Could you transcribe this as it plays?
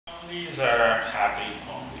These are happy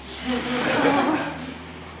homes.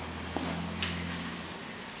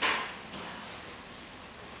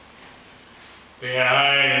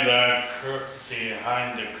 Behind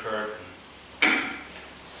the curtain,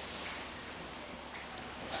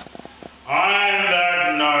 I'm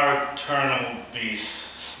that nocturnal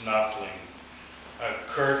beast snuffling a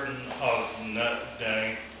curtain of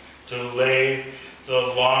day to lay the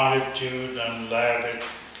longitude and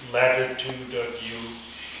latitude of you,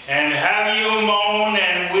 and have you moan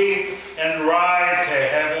and weep and ride to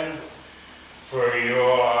heaven, for you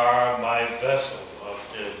are my vessel of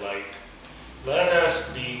delight. Let us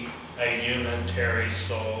be a unitary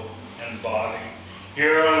soul and body,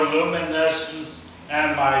 your luminescence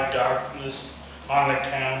and my darkness on the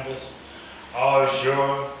canvas,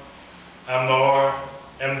 azure, amor,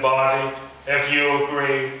 embodied. If you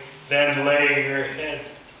agree, then lay your head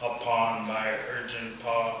upon my urgent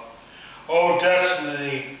paw. Oh,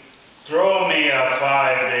 destiny, throw me a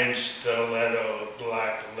 5-inch stiletto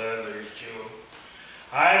black leather shoe.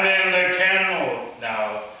 I'm in the kennel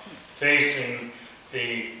now, facing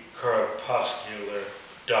the crepuscular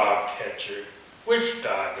dog catcher. Which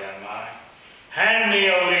dog am I? Hand me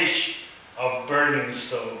a leash of burning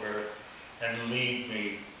silver and lead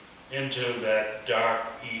me into that dark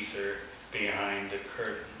ether behind the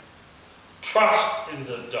curtain. Trust in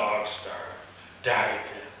the dog star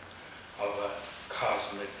diadem of a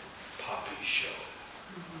cosmic poppy show.